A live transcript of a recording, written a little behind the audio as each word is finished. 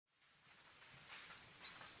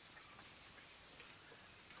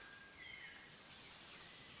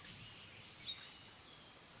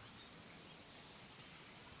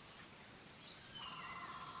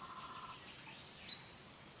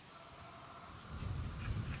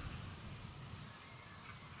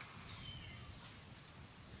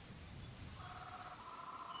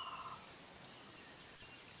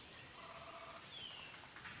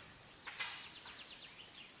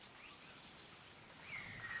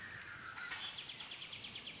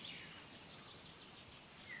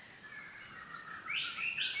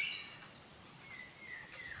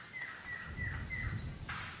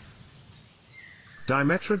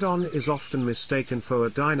Dimetrodon is often mistaken for a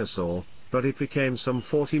dinosaur, but it became some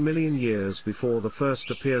 40 million years before the first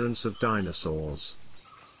appearance of dinosaurs.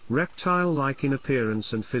 Reptile-like in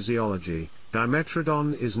appearance and physiology,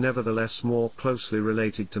 Dimetrodon is nevertheless more closely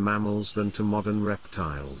related to mammals than to modern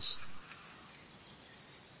reptiles.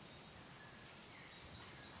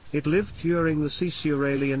 It lived during the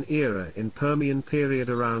Cisuralian era in Permian period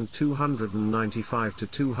around 295 to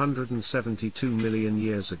 272 million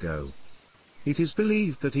years ago. It is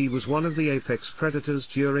believed that he was one of the apex predators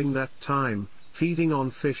during that time, feeding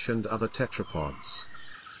on fish and other tetrapods.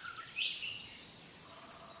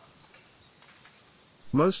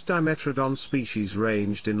 Most Dimetrodon species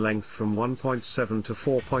ranged in length from 1.7 to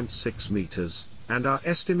 4.6 meters, and are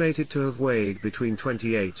estimated to have weighed between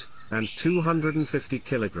 28 and 250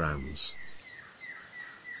 kilograms.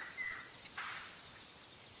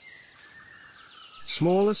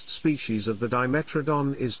 Smallest species of the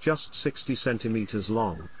Dimetrodon is just 60 centimeters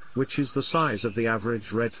long, which is the size of the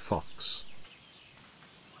average red fox.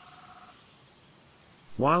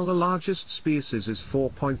 While the largest species is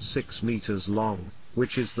 4.6 meters long,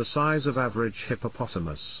 which is the size of average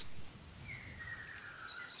hippopotamus.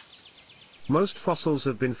 Most fossils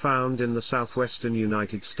have been found in the southwestern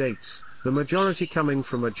United States, the majority coming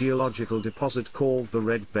from a geological deposit called the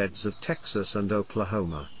Red Beds of Texas and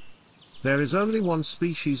Oklahoma. There is only one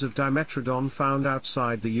species of Dimetrodon found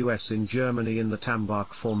outside the US in Germany in the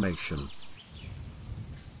Tambach Formation.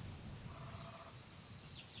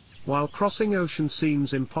 While crossing ocean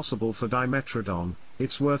seems impossible for Dimetrodon,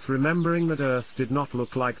 it's worth remembering that Earth did not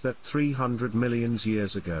look like that 300 million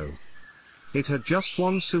years ago. It had just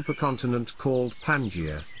one supercontinent called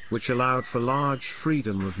Pangaea, which allowed for large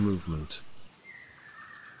freedom of movement.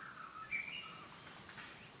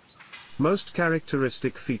 Most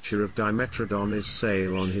characteristic feature of Dimetrodon is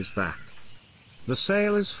sail on his back. The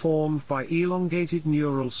sail is formed by elongated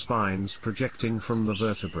neural spines projecting from the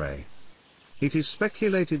vertebrae. It is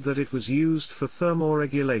speculated that it was used for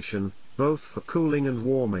thermoregulation, both for cooling and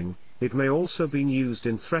warming. It may also be used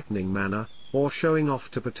in threatening manner, or showing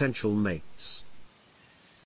off to potential mates.